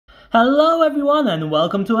Hello everyone and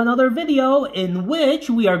welcome to another video in which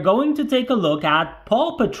we are going to take a look at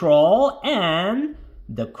Paw Patrol and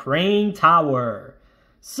the Crane Tower.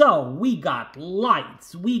 So we got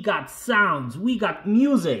lights, we got sounds, we got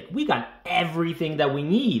music, we got everything that we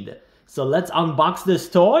need. So let's unbox this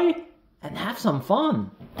toy and have some fun.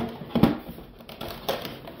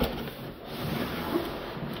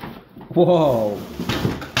 Whoa.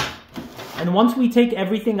 And once we take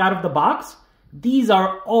everything out of the box, these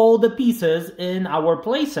are all the pieces in our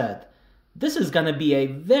playset. This is gonna be a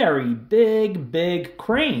very big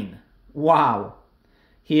crane. Wow.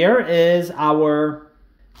 Here is our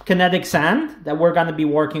kinetic sand that we're gonna be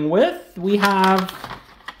working with. We have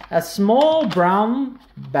a small brown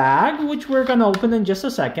bag, which we're gonna open in just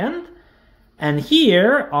a second. And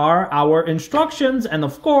here are our instructions, and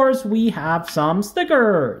of course, we have some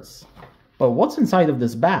stickers. But what's inside of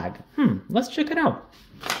this bag? Let's check it out.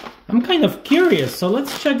 I'm kind of curious, so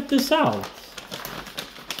let's check this out.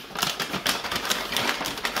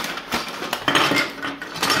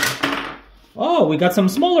 Oh, we got some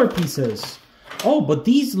smaller pieces. Oh, but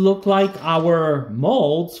these look like our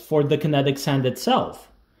molds for the kinetic sand itself.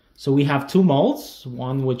 So we have two molds,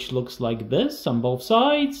 one which looks like this on both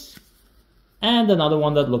sides, and another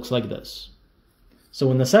one that looks like this. So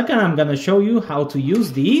in a second, I'm gonna show you how to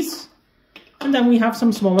use these, and then we have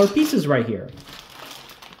some smaller pieces right here.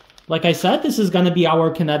 Like I said, this is going to be our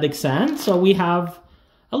kinetic sand. So we have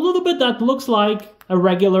a little bit that looks like a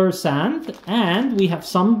regular sand. And we have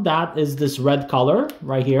some that is this red color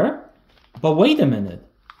right here. But wait a minute.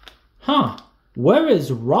 Where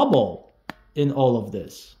is Rubble in all of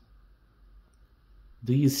this?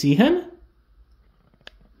 Do you see him?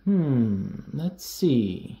 Let's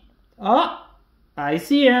see. Oh, I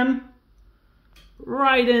see him.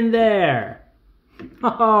 Right in there.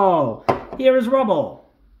 Oh, here is Rubble.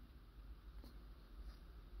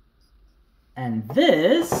 And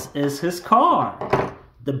this is his car,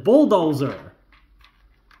 the bulldozer.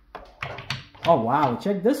 Oh wow,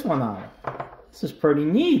 check this one out. This is pretty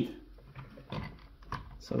neat.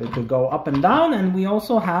 So it could go up and down, and we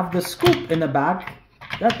also have the scoop in the back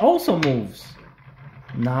that also moves.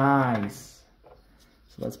 Nice.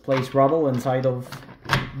 So let's place Rubble inside of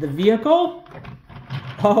the vehicle.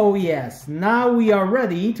 Oh yes, now we are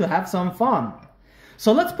ready to have some fun.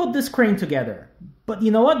 So let's put this crane together. But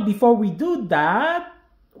you know what? Before we do that,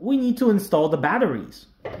 we need to install the batteries.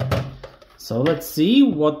 So let's see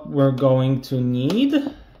what we're going to need.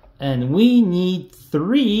 And we need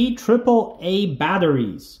 3 AAA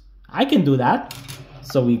batteries. I can do that.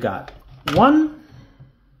 So we got 1,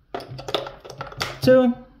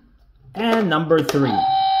 2, and number 3.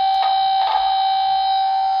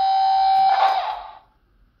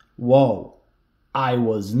 Whoa, I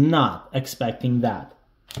was not expecting that.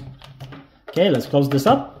 Okay, let's close this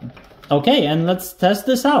up. Okay, and let's test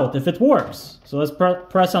this out if it works. So let's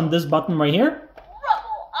press on this button right here.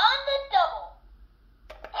 Rubble on the double.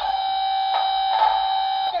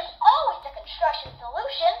 There's always a construction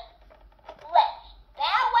solution. Let's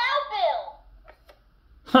bow wow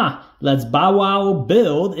build. Let's bow wow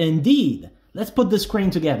build indeed. Let's put this crane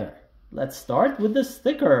together. Let's start with the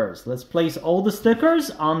stickers. Let's place all the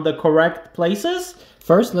stickers on the correct places.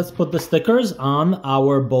 First, let's put the stickers on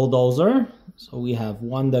our bulldozer. So we have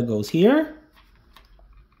one that goes here.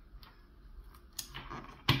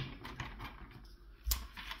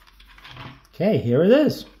 Okay, here it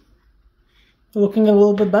is. Looking a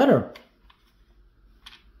little bit better.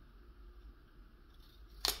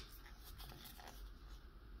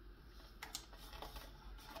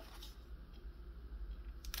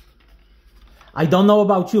 I don't know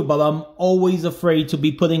about you, but I'm always afraid to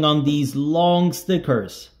be putting on these long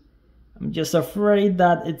stickers. I'm just afraid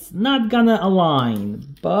that it's not gonna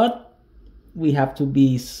align, but we have to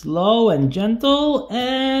be slow and gentle,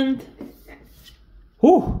 and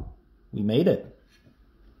whew, we made it.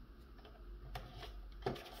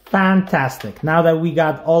 Fantastic. Now that we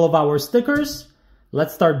got all of our stickers,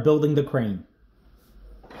 let's start building the crane.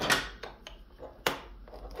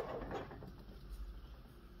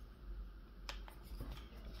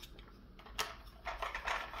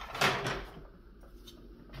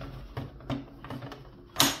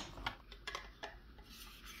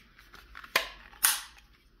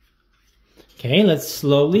 Okay, let's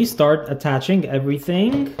slowly start attaching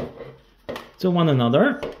everything to one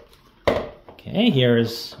another. Okay,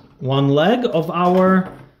 here's one leg of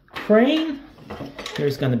our crane.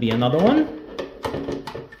 Here's gonna be another one.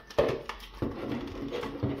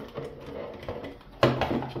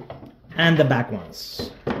 And the back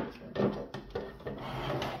ones.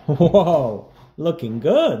 Whoa, looking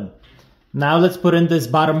good. Now let's put in this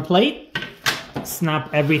bottom plate.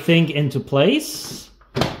 snap everything into place.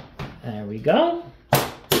 There we go.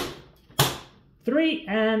 3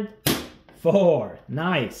 and 4.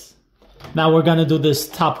 Nice. Now we're gonna do this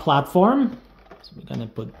top platform. So we're gonna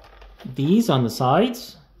put these on the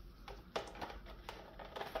sides.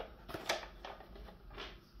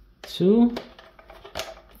 2,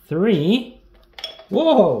 3.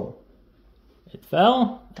 Whoa! It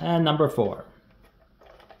fell. And number 4.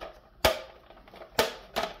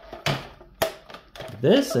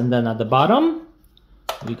 This, and then at the bottom,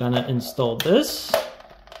 we're gonna install this.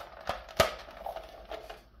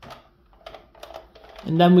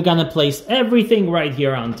 And then we're gonna place everything right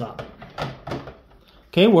here on top.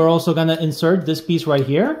 Okay, we're also gonna insert this piece right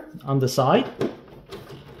here on the side.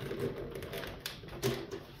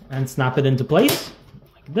 And snap it into place,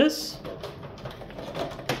 like this.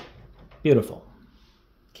 Beautiful.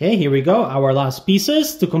 Okay, here we go, our last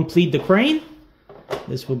pieces to complete the crane.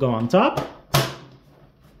 This will go on top.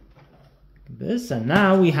 This, and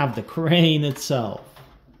now we have the crane itself.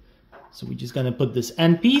 So we're just gonna put this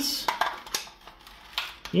end piece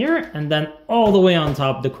here, and then all the way on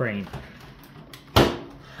top the crane.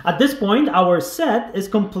 At this point, our set is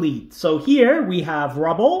complete. So here we have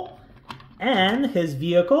Rubble and his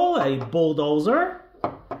vehicle, a bulldozer.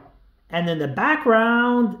 And in the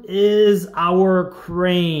background is our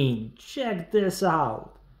crane. Check this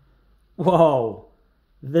out. Whoa,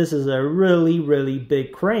 this is a really, really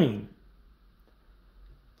big crane.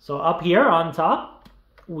 So up here on top,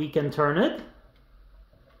 we can turn it.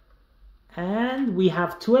 And we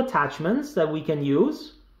have 2 attachments that we can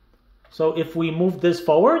use. So if we move this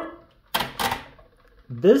forward,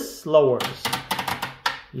 this lowers.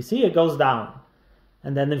 You see, it goes down.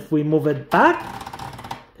 And then if we move it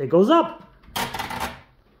back, it goes up.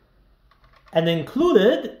 And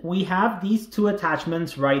included, we have these 2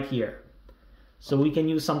 attachments right here. So we can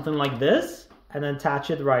use something like this and attach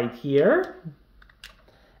it right here.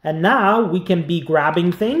 And now we can be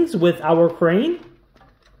grabbing things with our crane.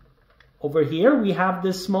 Over here, we have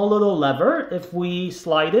this small little lever. If we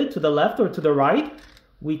slide it to the left or to the right,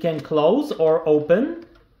 we can close or open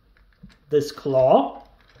this claw.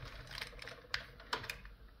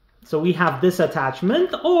 So we have this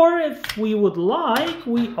attachment, or if we would like,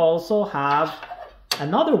 we also have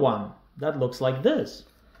another one that looks like this.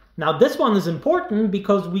 Now this one is important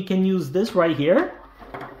because we can use this right here.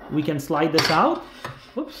 We can slide this out.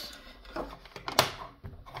 Oops.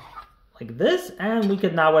 Like this, and we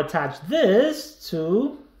can now attach this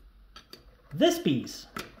to this piece.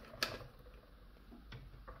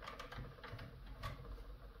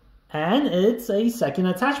 And it's a second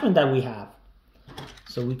attachment that we have.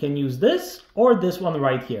 So we can use this or this one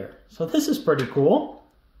right here. So this is pretty cool.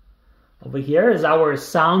 Over here is our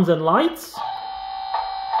sounds and lights.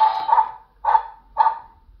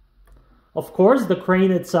 Of course, the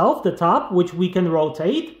crane itself, the top, which we can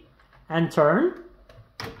rotate and turn.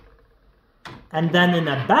 And then in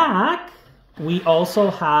the back, we also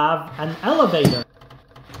have an elevator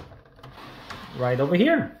right over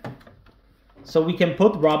here. So we can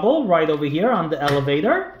put Rubble right over here on the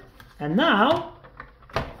elevator, and now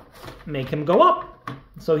make him go up.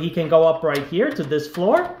 So he can go up right here to this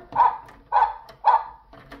floor,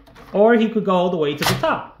 or he could go all the way to the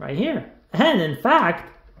top, right here. And in fact,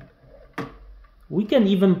 we can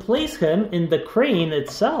even place him in the crane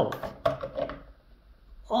itself,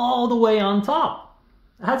 all the way on top.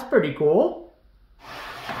 That's pretty cool.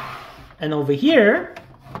 And over here,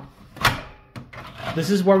 this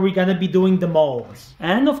is where we're gonna be doing the molds.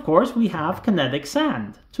 And of course, we have kinetic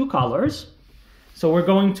sand, 2 colors. So we're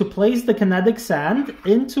going to place the kinetic sand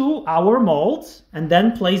into our molds and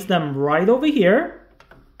then place them right over here.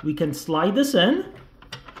 We can slide this in.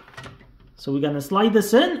 So we're gonna slide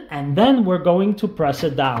this in, and then we're going to press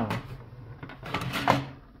it down.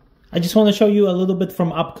 I just want to show you a little bit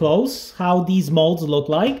from up close how these molds look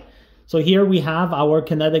like. So here we have our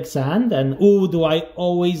kinetic sand, and ooh, do I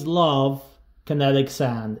always love kinetic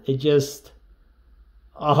sand. It just,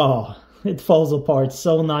 oh, it falls apart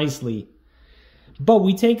so nicely. But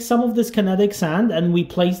we take some of this kinetic sand and we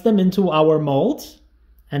place them into our molds,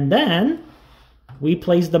 and then we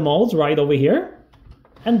place the molds right over here,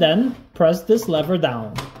 and then press this lever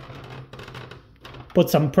down. Put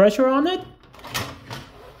some pressure on it,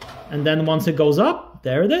 and then once it goes up,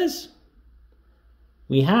 there it is.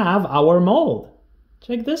 We have our mold.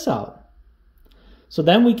 Check this out. So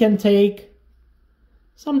then we can take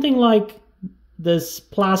something like this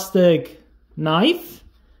plastic knife,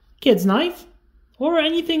 kid's knife, or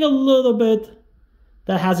anything a little bit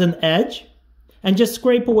that has an edge, and just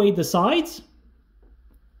scrape away the sides.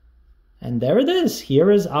 And there it is.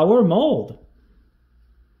 Here is our mold.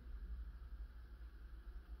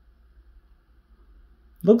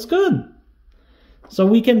 Looks good. So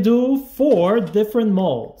we can do 4 different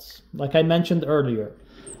molds, like I mentioned earlier.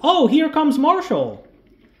 Oh, here comes Marshall.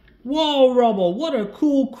 Whoa, Rubble, what a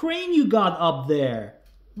cool crane you got up there.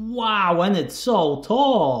 Wow, and it's so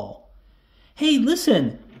tall. Hey,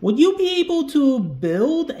 listen, would you be able to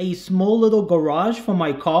build a small little garage for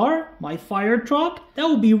my car, my fire truck? That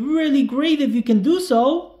would be really great if you can do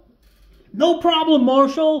so. No problem,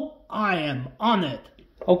 Marshall. I am on it.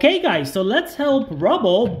 Okay, guys, so let's help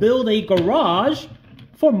Rubble build a garage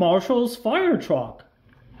for Marshall's fire truck.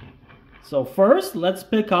 So first, let's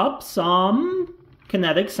pick up some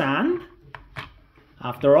kinetic sand.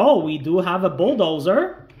 After all, we do have a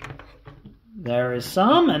bulldozer. There is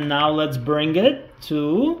some, and now let's bring it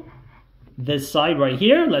to this side right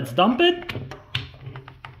here. Let's dump it.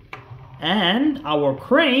 And our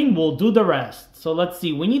crane will do the rest. So let's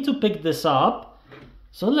see, we need to pick this up.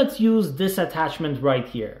 So let's use this attachment right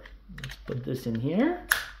here. Let's put this in here.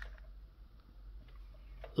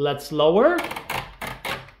 Let's lower.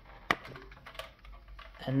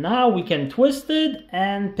 And now we can twist it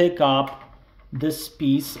and pick up this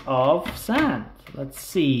piece of sand. Let's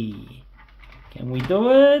see. Can we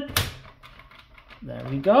do it? There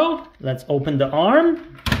we go. Let's open the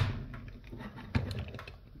arm.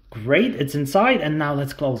 Great, it's inside, and now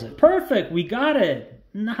let's close it. Perfect, we got it.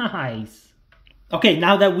 Nice. Okay,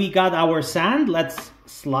 now that we got our sand, let's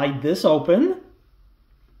slide this open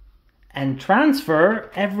and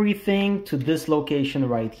transfer everything to this location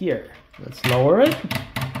right here. Let's lower it.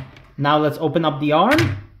 Now let's open up the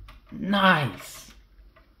arm. Nice.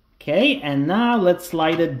 Okay, and now let's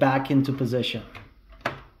slide it back into position.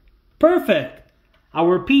 Perfect.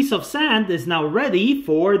 Our piece of sand is now ready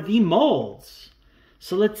for the molds.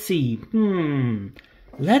 So let's see.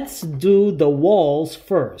 Let's do the walls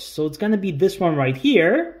first. So it's gonna be this one right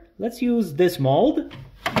here. Let's use this mold.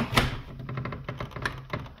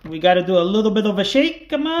 We gotta do a little bit of a shake.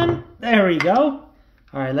 Come on. There we go.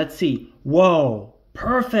 All right, let's see. Whoa,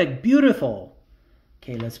 perfect, beautiful.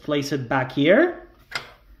 Okay, let's place it back here.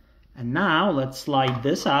 And now let's slide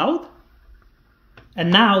this out. And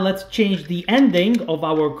now let's change the ending of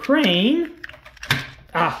our crane.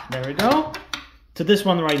 There we go. To this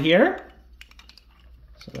one right here.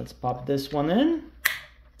 So let's pop this one in.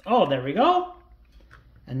 Oh, there we go.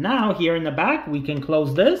 And now here in the back, we can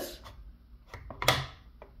close this.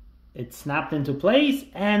 It's snapped into place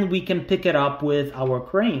and we can pick it up with our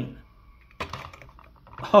crane.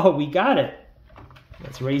 Oh, we got it.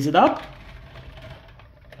 Let's raise it up.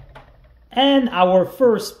 And our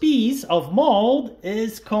first piece of mold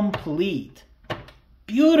is complete.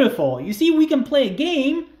 Beautiful. You see, we can play a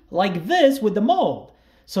game like this with the mold.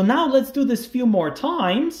 So now let's do this few more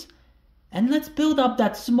times. And let's build up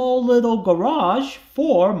that small little garage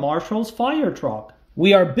for Marshall's fire truck.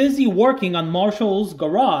 We are busy working on Marshall's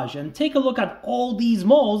garage, and take a look at all these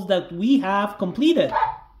molds that we have completed.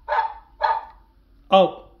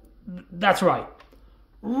 Oh, that's right.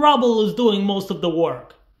 Rubble is doing most of the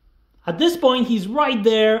work. At this point, he's right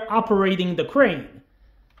there operating the crane.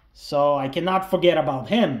 So I cannot forget about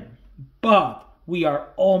him. But we are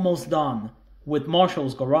almost done with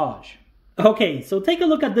Marshall's garage. Okay, so take a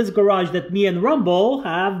look at this garage that me and Rubble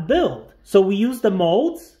have built. So we used the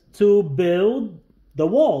molds to build the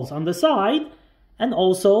walls on the side and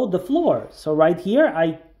also the floor. So right here,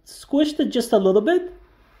 I squished it just a little bit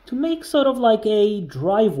to make sort of like a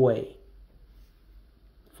driveway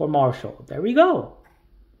for Marshall. There we go.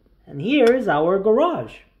 And here is our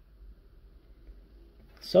garage.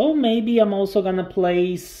 So maybe I'm also gonna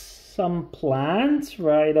place some plants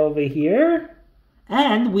right over here.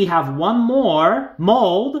 And we have one more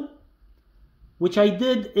mold, which I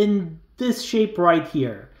did in this shape right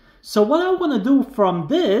here. So what I want to do from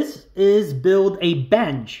this is build a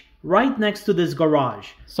bench right next to this garage.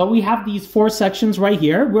 So we have these 4 sections right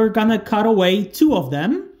here. We're gonna cut away 2 of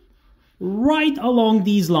them right along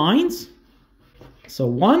these lines. So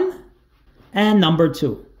 1 and number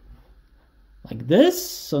 2. Like this.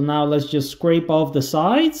 So now let's just scrape off the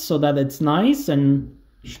sides so that it's nice and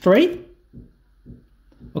straight.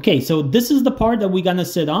 Okay, so this is the part that we're gonna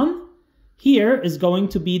sit on. Here is going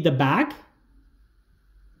to be the back.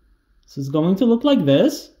 So it's going to look like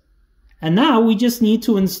this. And now we just need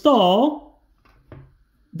to install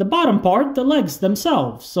the bottom part, the legs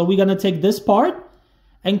themselves. So we're gonna take this part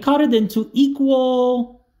and cut it into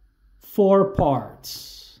equal 4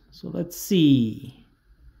 parts. So let's see.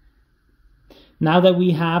 Now that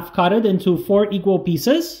we have cut it into 4 equal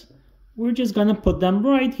pieces, we're just gonna put them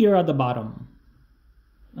right here at the bottom.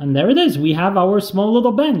 And there it is. We have our small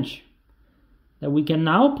little bench that we can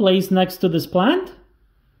now place next to this plant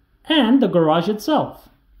and the garage itself.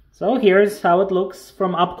 So here's how it looks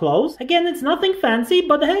from up close. Again, it's nothing fancy,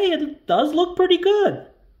 but hey, it does look pretty good.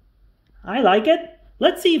 I like it.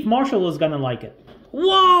 Let's see if Marshall is gonna like it.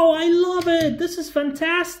 Whoa, I love it. This is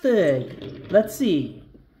fantastic. Let's see.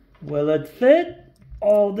 Will it fit?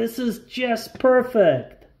 Oh, this is just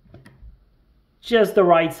perfect. Just the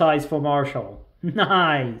right size for Marshall.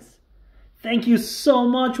 Nice. Thank you so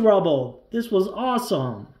much, Rubble. This was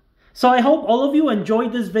awesome. So I hope all of you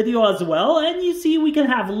enjoyed this video as well, and you see we can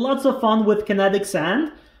have lots of fun with kinetic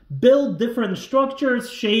sand, build different structures,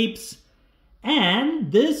 shapes,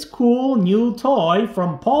 and this cool new toy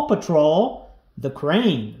from Paw Patrol, the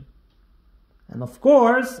crane. And of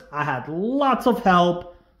course, I had lots of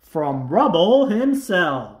help from Rubble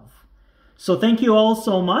himself. So thank you all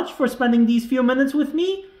so much for spending these few minutes with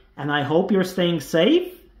me, and I hope you're staying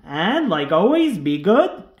safe, and like always, be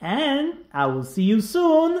good, and I will see you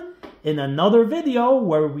soon in another video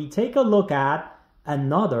where we take a look at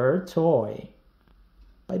another toy.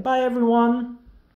 Bye bye everyone.